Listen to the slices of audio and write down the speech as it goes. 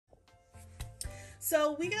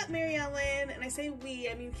So we got Maryellen, and I say we,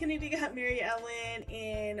 I mean Kennedy got Maryellen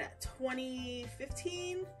in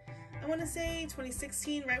 2015, I want to say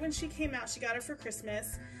 2016, right when she came out. She got her for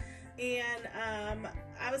Christmas. And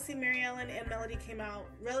obviously Maryellen and Melody came out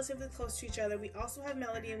relatively close to each other. We also have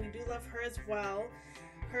Melody, and we do love her as well.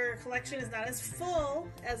 Her collection is not as full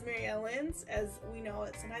as Maryellen's, as we know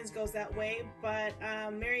it sometimes goes that way, but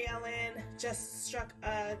Maryellen just struck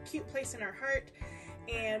a cute place in our heart,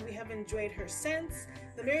 and we have enjoyed her since.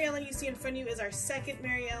 The Maryellen you see in front of you is our second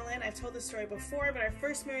Maryellen. I've told this story before, but our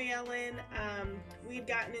first Maryellen, we'd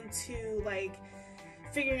gotten into like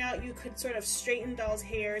figuring out you could sort of straighten doll's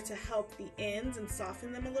hair to help the ends and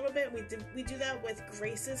soften them a little bit. We do that with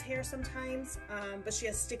Grace's hair sometimes, but she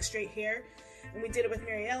has stick straight hair. And we did it with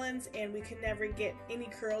Maryellen's, and we could never get any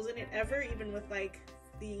curls in it ever, even with like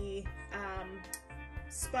the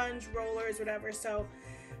sponge rollers, whatever. So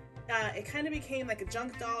it kind of became like a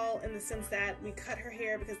junk doll in the sense that we cut her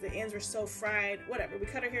hair because the ends were so fried, whatever. We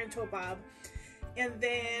cut her hair into a bob. And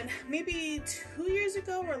then maybe 2 years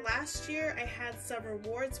ago or last year, I had some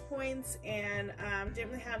rewards points and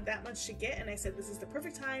didn't really have that much to get. And I said, this is the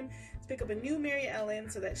perfect time to pick up a new Maryellen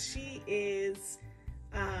so that she is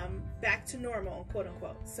back to normal, quote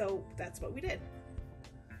unquote. So that's what we did.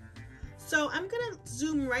 So I'm gonna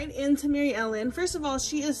zoom right into Maryellen. First of all,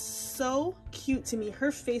 she is so cute to me.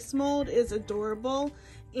 Her face mold is adorable.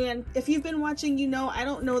 And if you've been watching, you know I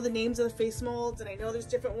don't know the names of the face molds, and I know there's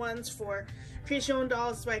different ones for creation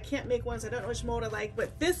dolls, so I can't make ones. I don't know which mold I like,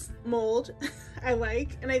 but this mold I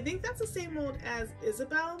like, and I think that's the same mold as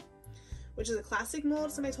Isabel, which is a classic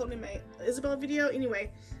mold. Somebody told me in my Isabel video.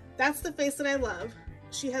 Anyway, that's the face that I love.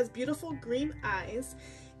 She has beautiful green eyes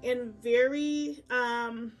and very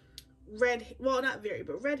red, well, not very,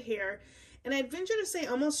 but red hair, and I'd venture to say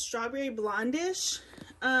almost strawberry blondish.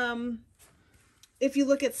 If you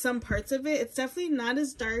look at some parts of it, it's definitely not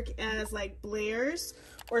as dark as like Blair's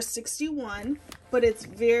or 61, but it's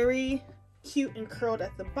very cute and curled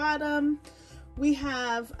at the bottom. We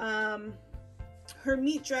have her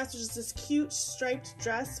meat dress, which is this cute striped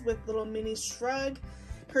dress with little mini shrug.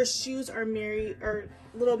 Her shoes are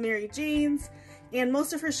little Mary Jane's, and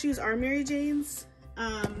most of her shoes are Mary Jane's.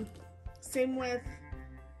 Same with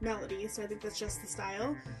Melody, so I think that's just the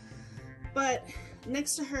style. But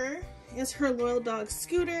next to her is her loyal dog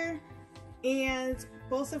Scooter and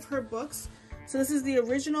both of her books. So this is the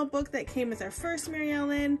original book that came with our first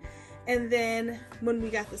Maryellen, and then when we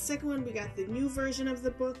got the second one, we got the new version of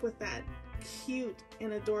the book with that cute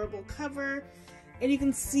and adorable cover. And you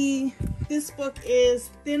can see this book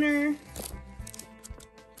is thinner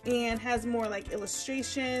and has more like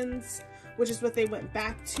illustrations, which is what they went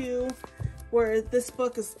back to, where this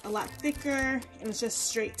book is a lot thicker and it's just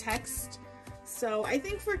straight text. So I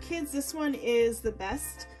think for kids, this one is the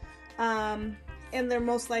best. And they're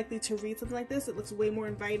most likely to read something like this. It looks way more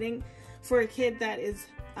inviting. For a kid that is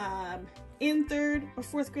in 3rd or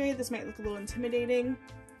 4th grade, this might look a little intimidating.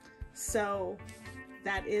 So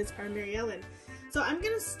that is our Maryellen. So I'm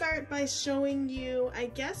gonna start by showing you, I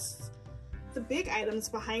guess, the big items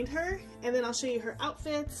behind her, and then I'll show you her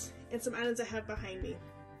outfits and some items I have behind me.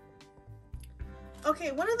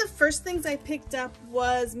 Okay, one of the first things I picked up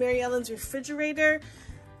was Maryellen's refrigerator.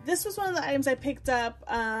 This was one of the items I picked up.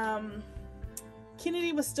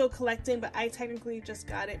 Kennedy was still collecting, but I technically just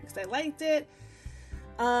got it because I liked it.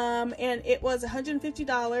 And it was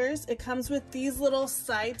 $150. It comes with these little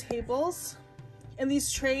side tables, and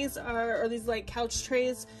these trays are, or these like couch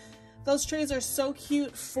trays. Those trays are so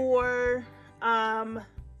cute for,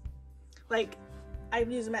 like, I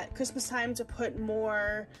use them at Christmas time to put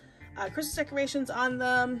more Christmas decorations on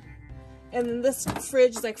them. And then this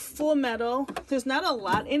fridge is like full metal. There's not a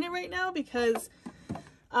lot in it right now because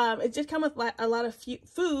it did come with a lot of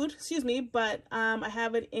food, excuse me, but I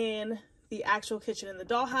have it in the actual kitchen in the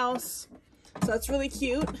dollhouse. So that's really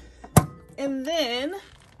cute. And then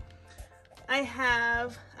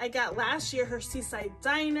I got last year her Seaside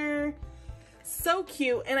Diner. So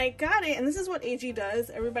cute. And I got it, and this is what AG does,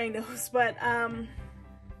 everybody knows, but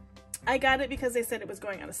I got it because they said it was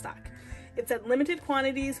going out of stock. It said limited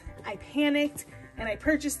quantities. I panicked and I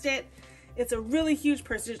purchased it. It's a really huge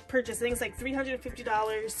purchase. I think it's like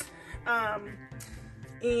 $350.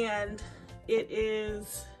 And it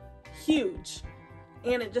is huge.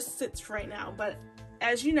 And it just sits right now. But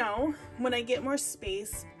as you know, when I get more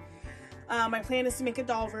space, my plan is to make a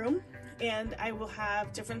doll room. And I will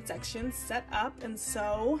have different sections set up. And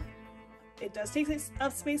so it does take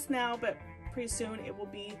up space now, but pretty soon it will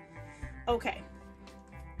be okay.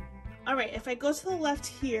 All right, if I go to the left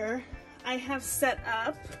here, I have set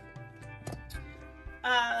up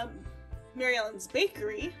Maryellen's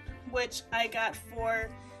Bakery, which I got for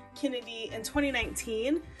Kennedy in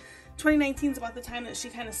 2019. 2019 is about the time that she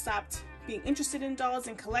kind of stopped being interested in dolls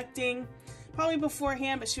and collecting, probably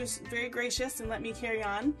beforehand, but she was very gracious and let me carry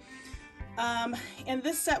on. And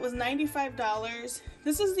this set was $95.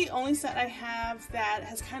 This is the only set I have that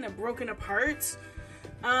has kind of broken apart.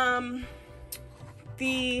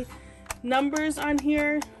 The numbers on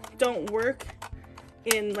here don't work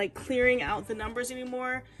in like clearing out the numbers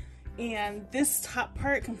anymore, and this top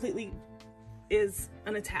part completely is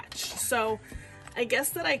unattached. So I guess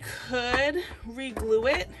that I could re-glue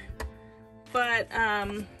it, but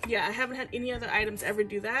yeah, I haven't had any other items ever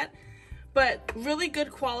do that. But really good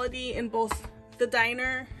quality in both the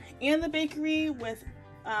diner and the bakery with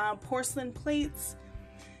porcelain plates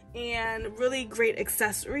and really great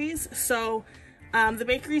accessories. So the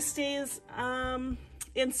bakery stays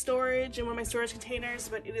in storage in one of my storage containers,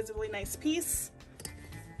 but it is a really nice piece.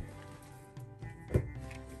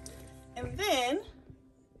 And then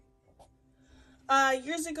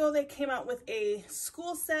years ago they came out with a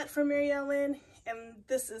school set for Maryellen, and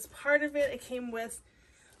this is part of it. It came with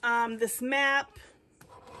this map,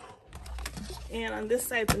 and on this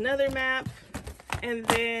side's another map, and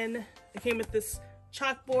then it came with this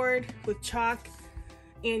chalkboard with chalk,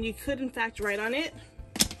 and you could in fact write on it,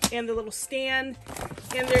 and the little stand,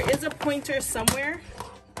 and there is a pointer somewhere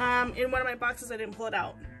in one of my boxes. I didn't pull it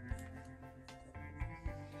out.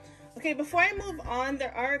 Okay, before I move on,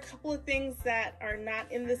 there are a couple of things that are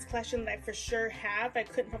not in this collection that I for sure have. I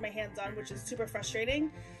couldn't put my hands on, which is super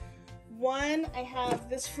frustrating. One, I have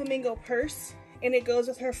this flamingo purse, and it goes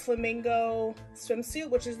with her flamingo swimsuit,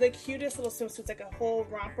 which is the cutest little swimsuit. It's like a whole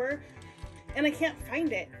romper, and I can't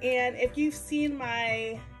find it. And if you've seen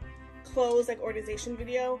my clothes like organization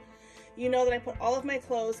video, you know that I put all of my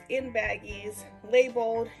clothes in baggies,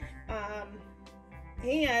 labeled,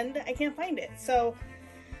 and I can't find it. So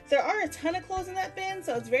there are a ton of clothes in that bin,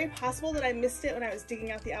 so it's very possible that I missed it when I was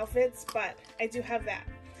digging out the outfits, but I do have that.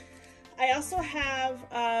 I also have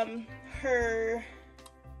her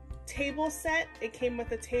table set. It came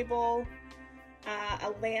with a table, a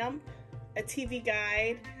lamp, a TV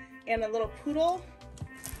guide, and a little poodle.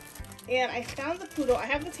 And I found the poodle. I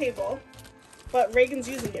have the table, but Reagan's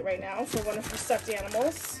using it right now for one of her stuffed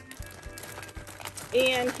animals.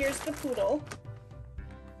 And here's the poodle.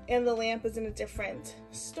 And the lamp is in a different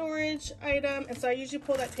storage item. And so I usually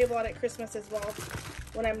pull that table out at Christmas as well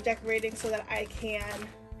when I'm decorating, so that I can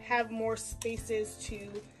have more spaces to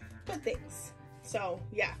put things. So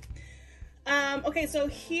yeah. Okay, so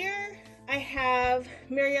here I have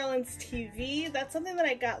Maryellen's TV. That's something that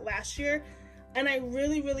I got last year, and I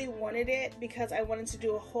really wanted it because I wanted to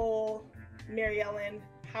do a whole Maryellen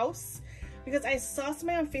house, because I saw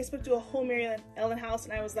somebody on Facebook do a whole Maryellen house,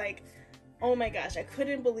 and I was like, oh my gosh, I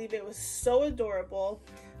couldn't believe it. It was so adorable.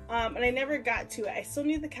 And I never got to it. I still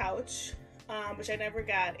need the couch, which I never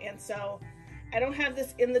got, and so I don't have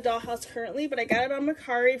this in the dollhouse currently, but I got it on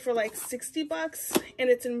Mercari for like 60 bucks, and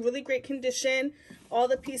it's in really great condition. All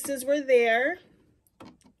the pieces were there.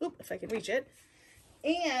 Oop, if I can reach it.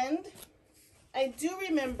 And I do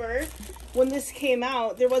remember when this came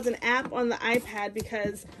out, there was an app on the iPad,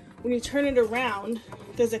 because when you turn it around,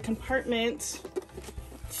 there's a compartment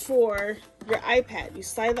for your iPad. You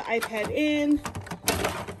slide the iPad in,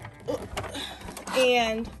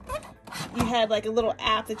 and you had like a little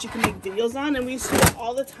app that you can make videos on, and we used to do that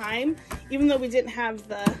all the time. Even though we didn't have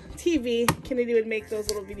the TV, Kennedy would make those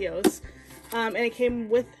little videos. And it came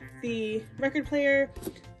with the record player,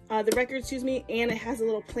 the record, excuse me, and it has a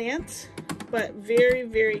little plant, but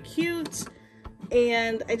very cute.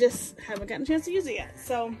 And I just haven't gotten a chance to use it yet.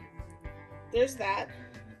 So there's that.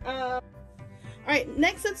 Alright,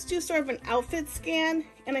 next let's do sort of an outfit scan.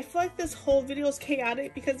 And I feel like this whole video is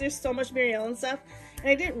chaotic because there's so much Maryellen stuff. And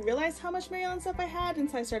I didn't realize how much Maryellen stuff I had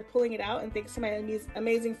until I started pulling it out. And thanks to my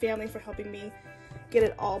amazing family for helping me get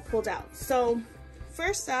it all pulled out. So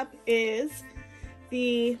first up is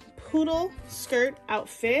the poodle skirt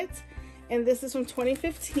outfit. And this is from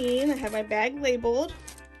 2015. I have my bag labeled.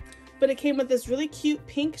 But it came with this really cute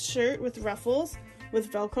pink shirt with ruffles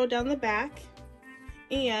with Velcro down the back.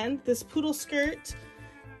 And this poodle skirt,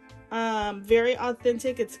 very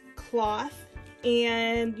authentic. It's cloth,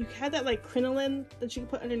 and you had that like crinoline that you can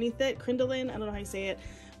put underneath it. Crinoline, I don't know how you say it,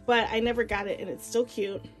 but I never got it, and it's still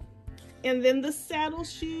cute. And then the saddle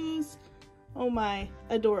shoes, oh my,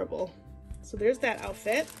 adorable. So there's that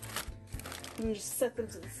outfit. Let me just set them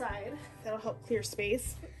to the side. That'll help clear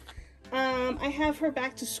space. I have her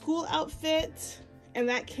back to school outfit, and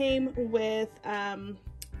that came with patent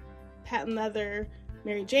leather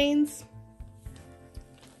Mary Jane's.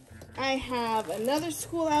 I have another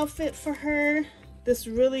school outfit for her. This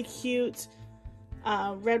really cute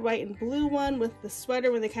red, white, and blue one with the sweater,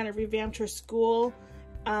 where they kind of revamped her school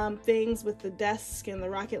things with the desk and the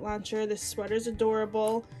rocket launcher. This sweater's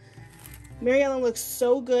adorable. Maryellen looks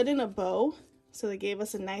so good in a bow, so they gave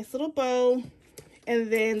us a nice little bow.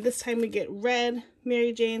 And then this time we get red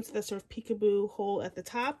Mary Jane, so that sort of peekaboo hole at the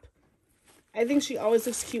top. I think she always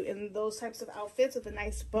looks cute in those types of outfits with a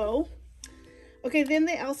nice bow. Okay, then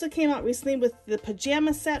they also came out recently with the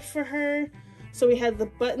pajama set for her. So we had the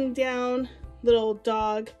button-down little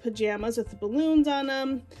dog pajamas with the balloons on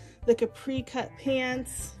them, the capri cut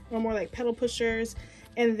pants, or more like pedal pushers,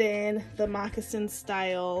 and then the moccasin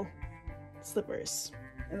style slippers.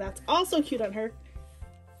 And that's also cute on her.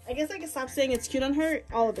 I guess I can stop saying it's cute on her.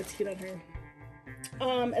 All of it's cute on her.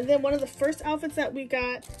 And then one of the first outfits that we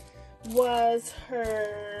got was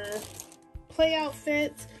her play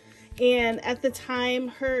outfit. And at the time,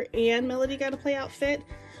 her and Melody got a play outfit.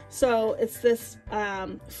 So it's this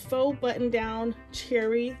faux button-down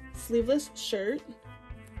cherry sleeveless shirt,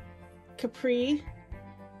 capri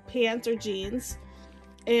pants or jeans,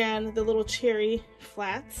 and the little cherry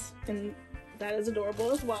flats. And that is adorable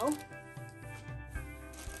as well.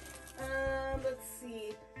 Let's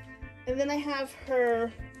see. And then I have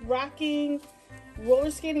her rocking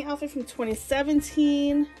roller skating outfit from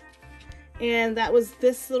 2017. And that was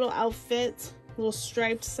this little outfit, little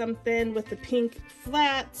striped something with the pink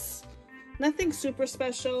flats. Nothing super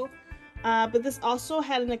special. But this also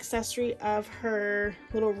had an accessory of her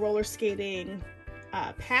little roller skating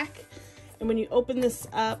pack. And when you open this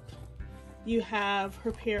up, you have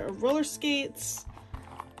her pair of roller skates,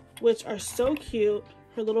 which are so cute.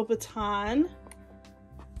 Her little baton,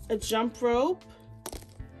 a jump rope,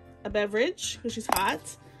 a beverage, because she's hot,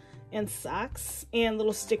 and socks, and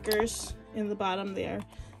little stickers in the bottom there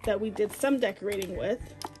that we did some decorating with.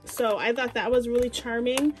 So I thought that was really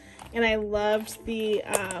charming, and I loved the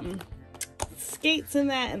skates in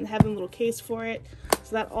that and having a little case for it.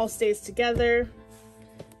 So that all stays together.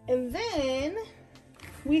 And then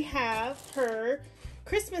we have her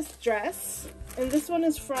Christmas dress, and this one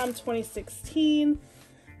is from 2016.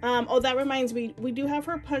 Oh, that reminds me, we do have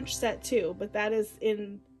her punch set too, but that is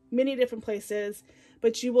in many different places.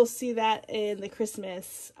 But you will see that in the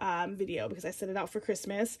Christmas video, because I set it out for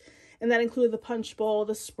Christmas. And that included the punch bowl,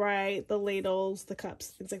 the Sprite, the ladles, the cups,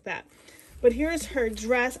 things like that. But here's her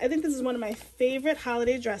dress. I think this is one of my favorite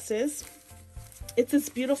holiday dresses. It's this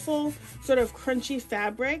beautiful sort of crunchy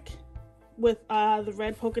fabric with the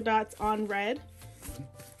red polka dots on red.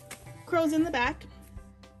 Crows in the back.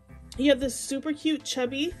 You have this super cute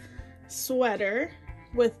chubby sweater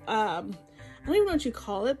with, I don't even know what you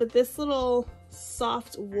call it, but this little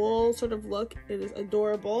soft wool sort of look. It is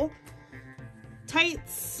adorable.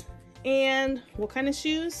 Tights, and what kind of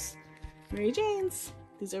shoes? Mary Jane's.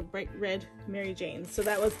 These are bright red Mary Jane's. So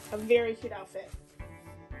that was a very cute outfit.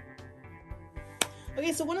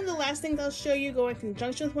 Okay, so one of the last things I'll show you go in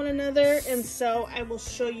conjunction with one another, and so I will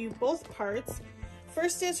show you both parts.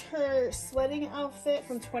 First is her sledding outfit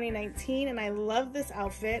from 2019, and I love this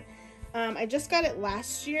outfit. I just got it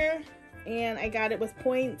last year, and I got it with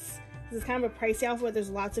points. This is kind of a pricey outfit, but there's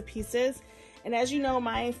lots of pieces. And as you know,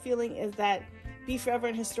 my feeling is that Be Forever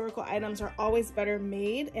and historical items are always better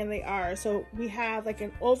made, and they are. So we have like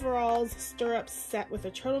an overalls stirrup set with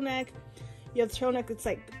a turtleneck. You have the turtleneck that's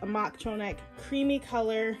like a mock turtleneck, creamy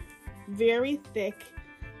color, very thick.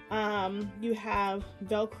 You have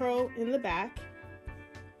Velcro in the back.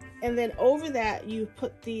 And then over that, you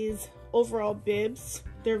put these overall bibs.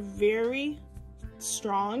 They're very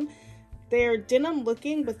strong. They're denim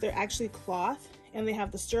looking, but they're actually cloth. And they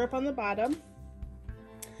have the stirrup on the bottom.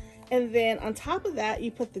 And then on top of that,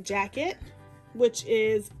 you put the jacket, which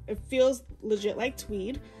is, it feels legit like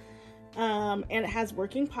tweed. And it has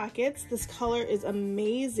working pockets. This color is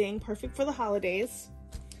amazing, perfect for the holidays.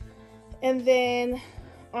 And then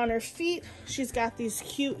on her feet, she's got these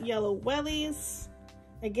cute yellow wellies.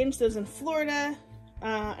 Again, she lives in Florida,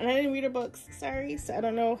 and I didn't read her books, sorry, so I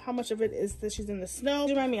don't know how much of it is that she's in the snow.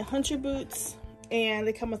 They remind me of hunter boots, and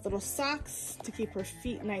they come with little socks to keep her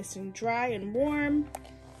feet nice and dry and warm.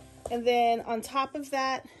 And then on top of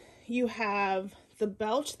that, you have the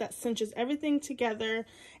belt that cinches everything together,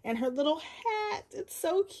 and her little hat. It's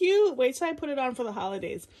so cute. Wait till I put it on for the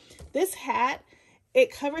holidays. This hat,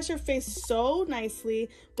 it covers her face so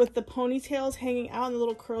nicely with the ponytails hanging out and the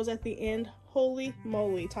little curls at the end. Holy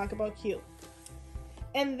moly, talk about cute.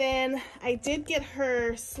 And then I did get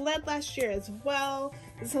her sled last year as well.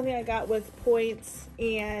 This is something I got with points,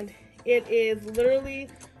 and it is literally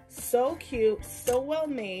so cute, so well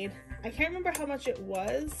made. I can't remember how much it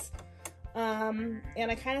was, And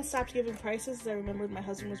I kind of stopped giving prices because I remembered my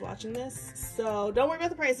husband was watching this. So don't worry about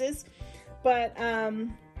the prices. But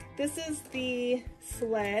this is the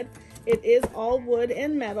sled. It is all wood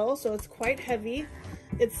and metal, so it's quite heavy.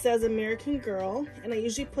 It says American Girl, and I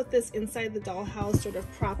usually put this inside the dollhouse sort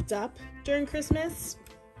of propped up during Christmas.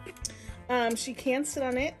 She can sit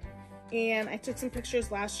on it, and I took some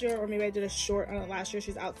pictures last year, or maybe I did a short on it last year.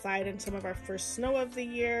 She's outside in some of our first snow of the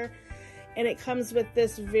year, and it comes with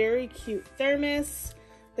this very cute thermos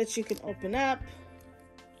that you can open up,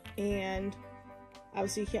 and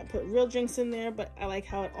obviously you can't put real drinks in there, but I like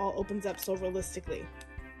how it all opens up so realistically.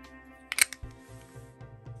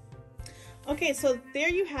 Okay, so there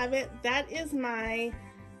you have it. That is my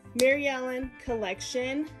Maryellen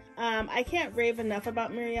collection. I can't rave enough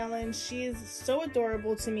about Maryellen. She's so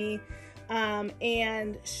adorable to me,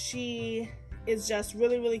 and she is just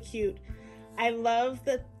really, really cute. I love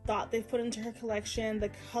the thought they've put into her collection. The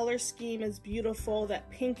color scheme is beautiful. That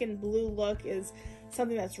pink and blue look is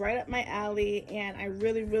something that's right up my alley, and I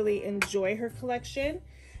really, really enjoy her collection.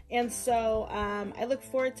 And so I look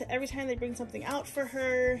forward to every time they bring something out for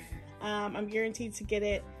her. I'm guaranteed to get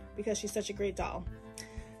it because she's such a great doll.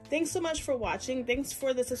 Thanks so much for watching. Thanks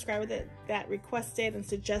for the subscriber that requested and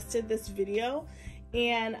suggested this video.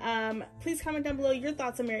 And please comment down below your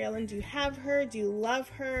thoughts on Maryellen. Do you have her? Do you love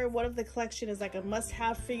her? What of the collection is like a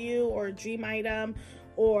must-have for you, or a dream item?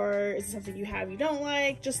 Or is it something you have you don't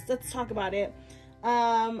like? Just let's talk about it.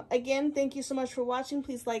 Again, thank you so much for watching.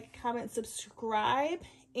 Please like, comment, subscribe,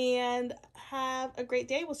 and have a great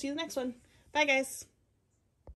day. We'll see you in the next one. Bye, guys.